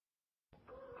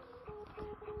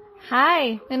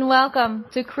Hi, and welcome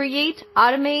to Create,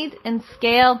 Automate, and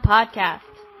Scale podcast.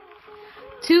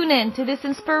 Tune in to this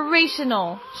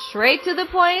inspirational, straight to the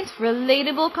point,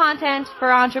 relatable content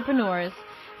for entrepreneurs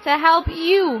to help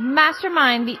you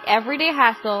mastermind the everyday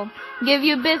hassle, give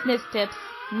you business tips,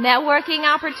 networking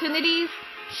opportunities,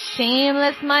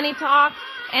 shameless money talks,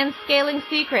 and scaling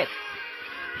secrets.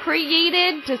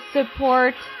 Created to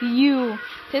support you,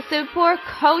 to support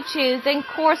coaches and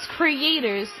course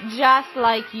creators just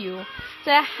like you,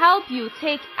 to help you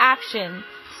take action,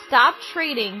 stop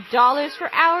trading dollars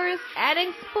for hours, and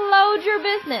explode your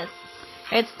business.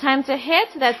 It's time to hit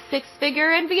that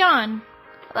six-figure and beyond.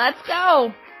 Let's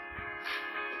go!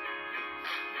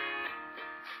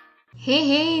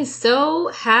 Hey, so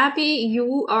happy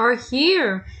you are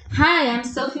here. Hi, I'm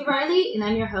Sophie Riley, and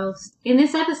I'm your host. In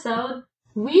this episode,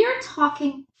 we are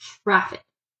talking traffic,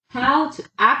 how to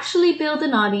actually build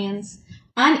an audience,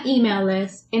 an email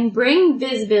list, and bring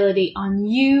visibility on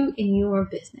you in your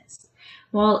business.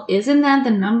 Well, isn't that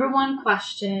the number one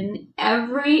question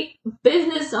every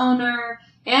business owner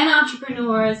and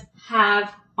entrepreneurs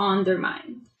have on their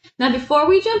mind? Now, before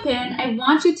we jump in, I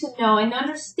want you to know and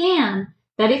understand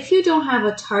that if you don't have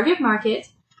a target market,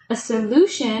 a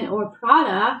solution or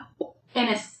product, and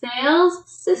a sales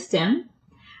system,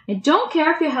 I don't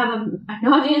care if you have an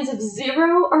audience of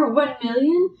 0 or 1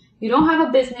 million, you don't have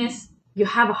a business, you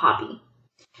have a hobby.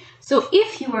 So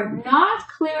if you are not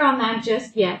clear on that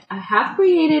just yet, I have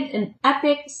created an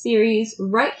epic series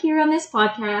right here on this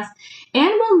podcast,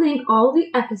 and we'll link all the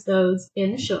episodes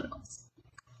in the show notes.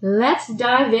 Let's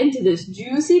dive into this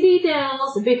juicy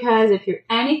details, because if you're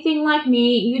anything like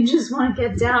me, you just want to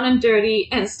get down and dirty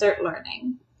and start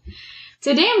learning.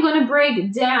 Today, I'm going to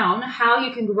break down how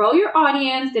you can grow your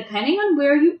audience depending on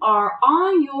where you are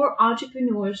on your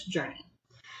entrepreneur's journey.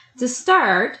 To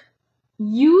start,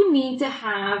 you need to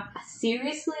have a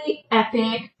seriously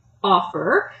epic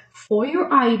offer for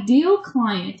your ideal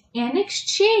client in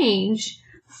exchange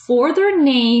for their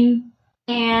name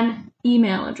and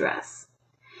email address.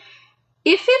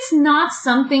 If it's not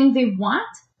something they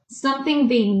want, something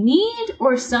they need,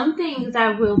 or something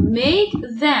that will make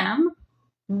them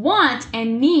want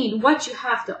and need what you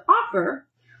have to offer,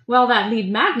 well, that lead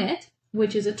magnet,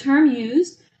 which is a term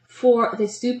used for the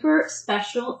super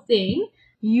special thing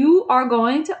you are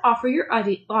going to offer your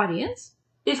audience,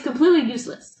 is completely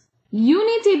useless. You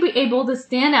need to be able to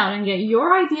stand out and get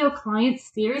your ideal client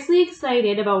seriously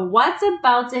excited about what's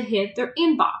about to hit their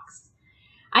inbox.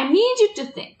 I need you to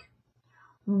think,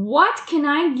 what can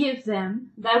I give them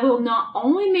that will not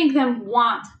only make them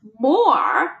want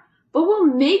more, but will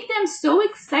make them so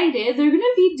excited they're going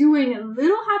to be doing a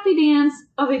little happy dance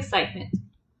of excitement.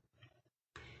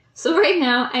 So right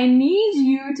now, I need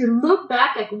you to look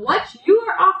back at what you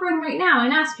are offering right now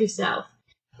and ask yourself,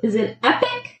 is it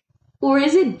epic or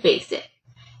is it basic?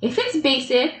 If it's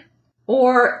basic,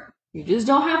 or you just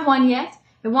don't have one yet,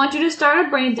 I want you to start a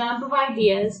brain dump of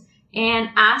ideas and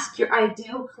ask your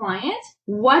ideal client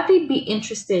what they'd be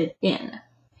interested in.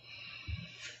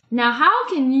 Now, how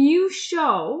can you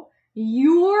show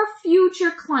your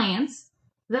future clients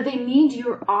that they need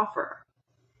your offer?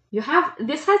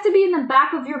 This has to be in the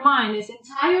back of your mind this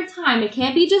entire time. It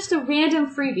can't be just a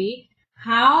random freebie.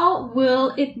 How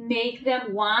will it make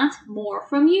them want more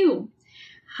from you?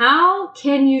 How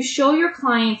can you show your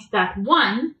clients that,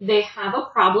 one, they have a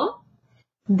problem?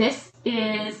 This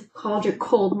is called your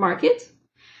cold market.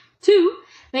 2,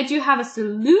 that you have a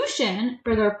solution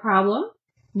for their problem.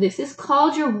 This is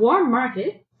called your warm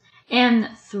market. And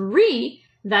 3,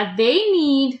 that they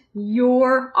need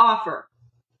your offer.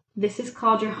 This is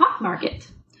called your hot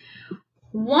market.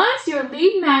 Once your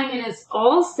lead magnet is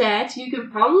all set, you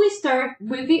can probably start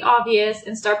with the obvious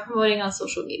and start promoting on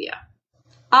social media.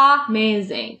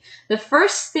 Amazing. The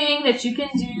first thing that you can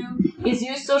do is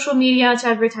use social media to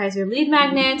advertise your lead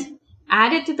magnet,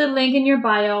 add it to the link in your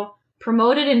bio,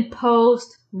 promote it in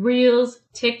posts, reels,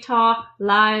 TikTok,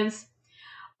 lives.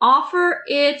 Offer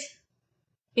it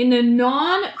in a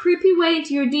non-creepy way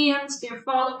to your DMs, to your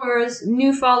followers,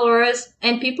 new followers,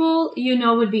 and people you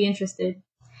know would be interested.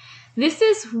 This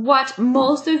is what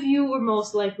most of you were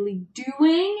most likely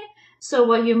doing. So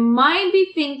what you might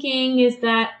be thinking is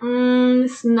that,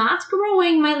 it's not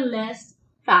growing my list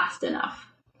fast enough.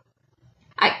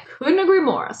 I couldn't agree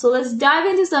more. So let's dive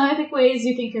into some epic ways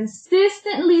you can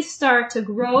consistently start to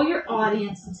grow your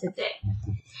audience today.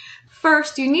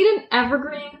 First, you need an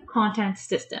evergreen content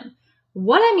system.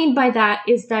 What I mean by that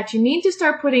is that you need to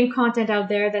start putting content out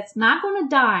there that's not going to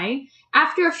die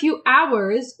after a few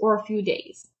hours or a few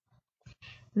days.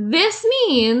 This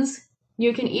means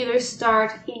you can either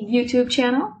start a YouTube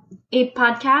channel, a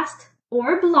podcast,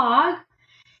 or a blog,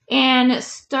 and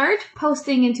start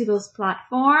posting into those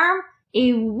platforms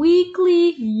a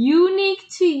weekly, unique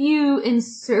to you and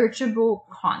searchable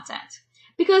content.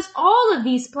 Because all of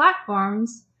these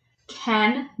platforms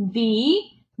can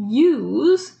be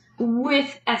used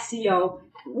with SEO.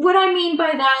 What I mean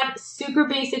by that super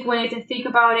basic way to think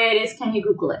about it is, can you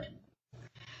Google it?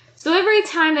 So every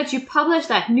time that you publish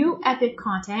that new epic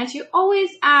content, you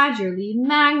always add your lead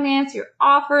magnets, your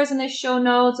offers in the show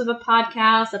notes of a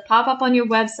podcast that pop up on your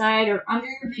website or under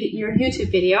your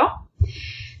YouTube video.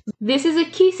 This is a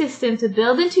key system to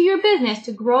build into your business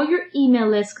to grow your email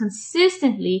list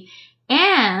consistently,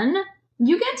 and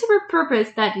you get to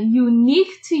repurpose that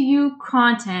unique to you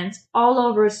content all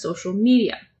over social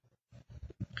media.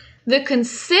 The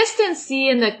consistency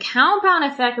and the compound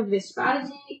effect of this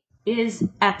strategy is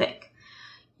epic.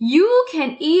 You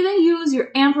can even use your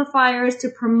amplifiers to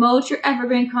promote your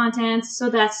evergreen content, so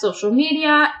that's social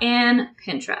media and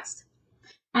Pinterest.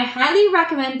 I highly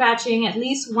recommend batching at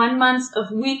least 1 month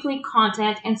of weekly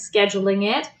content and scheduling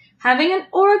it, having an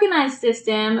organized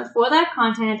system for that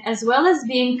content, as well as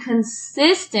being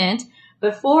consistent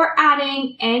before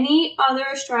adding any other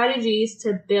strategies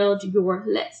to build your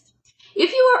list.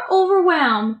 If you are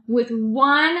overwhelmed with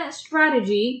one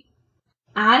strategy,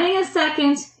 adding a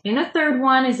second and a third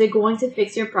one isn't going to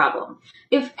fix your problem.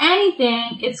 If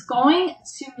anything, it's going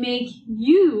to make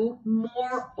you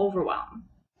more overwhelmed.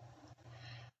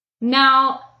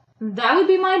 Now, that would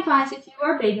be my advice if you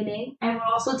are beginning. I would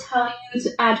also tell you to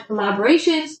add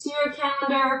collaborations to your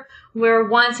calendar, where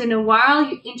once in a while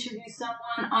you interview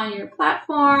someone on your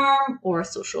platform or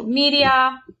social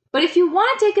media. But if you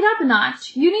want to take it up a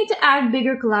notch, you need to add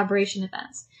bigger collaboration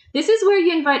events. This is where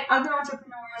you invite other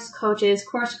entrepreneurs, coaches,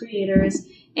 course creators,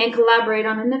 and collaborate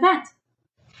on an event.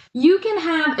 You can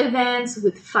have events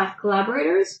with 5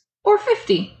 collaborators or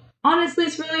 50. Honestly,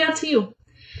 it's really up to you.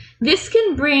 This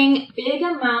can bring big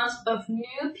amounts of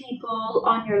new people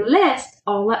on your list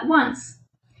all at once.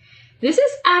 This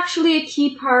is actually a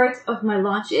key part of my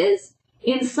launches.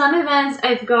 In some events,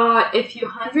 I've got a few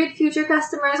hundred future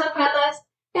customers on my list,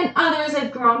 and others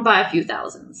have grown by a few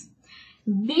thousands.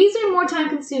 These are more time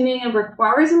consuming and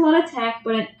requires a lot of tech,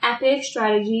 but an epic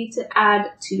strategy to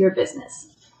add to your business.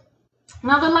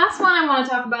 Now, the last one I want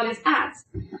to talk about is ads.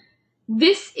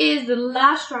 This is the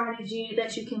last strategy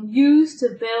that you can use to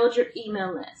build your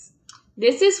email list.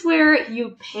 This is where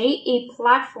you pay a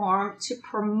platform to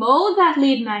promote that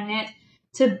lead magnet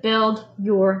to build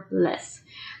your list.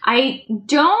 I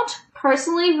don't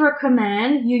personally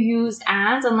recommend you use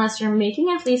ads unless you're making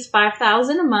at least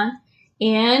 $5,000 a month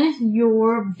in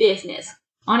your business.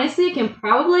 Honestly, I can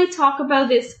probably talk about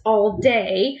this all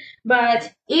day,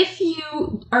 but if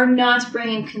you are not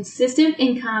bringing consistent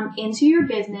income into your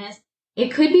business, it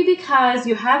could be because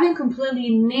you haven't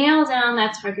completely nailed down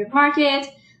that target market,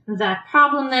 that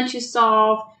problem that you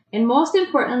solve, and most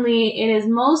importantly, it is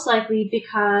most likely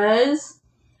because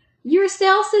your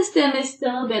sales system is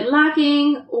still a bit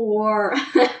lacking or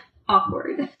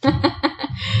awkward.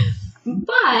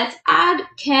 But ad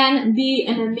can be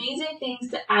an amazing thing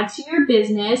to add to your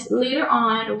business later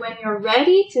on when you're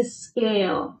ready to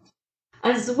scale.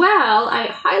 As well, I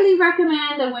highly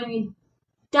recommend that when you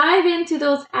dive into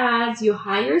those ads, you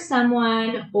hire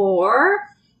someone or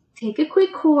take a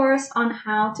quick course on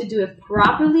how to do it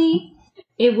properly.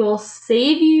 It will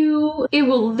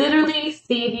literally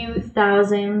save you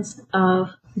thousands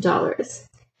of dollars.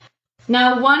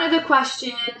 Now, one other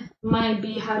question might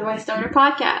be, how do I start a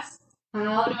podcast?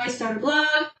 How do I start a blog?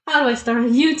 How do I start a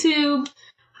YouTube?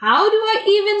 How do I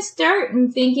even start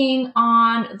in thinking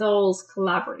on those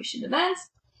collaboration events?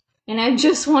 And I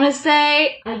just want to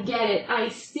say, I get it. I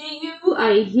see you,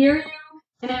 I hear you,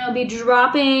 and I'll be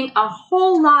dropping a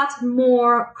whole lot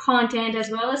more content as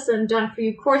well as some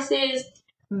done-for-you courses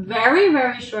very,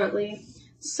 very shortly.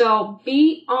 So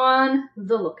be on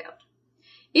the lookout.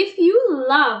 If you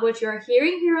love what you're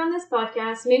hearing here on this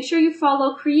podcast, make sure you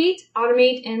follow Create,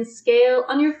 Automate, and Scale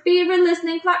on your favorite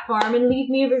listening platform and leave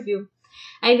me a review.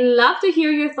 I'd love to hear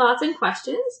your thoughts and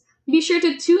questions. Be sure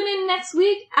to tune in next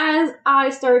week as I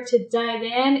start to dive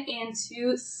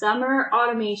into summer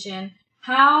automation.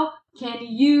 How can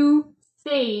you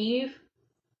save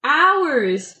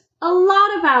hours, a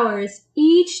lot of hours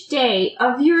each day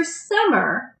of your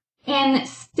summer and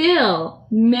still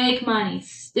make money,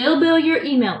 still build your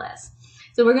email list?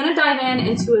 So we're going to dive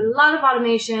into a lot of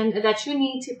automation that you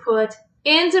need to put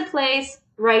into place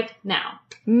right now.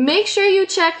 Make sure you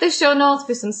check the show notes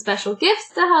for some special gifts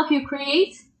to help you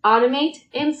create, automate,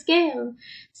 and scale.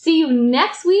 See you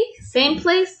next week, same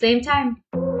place, same time.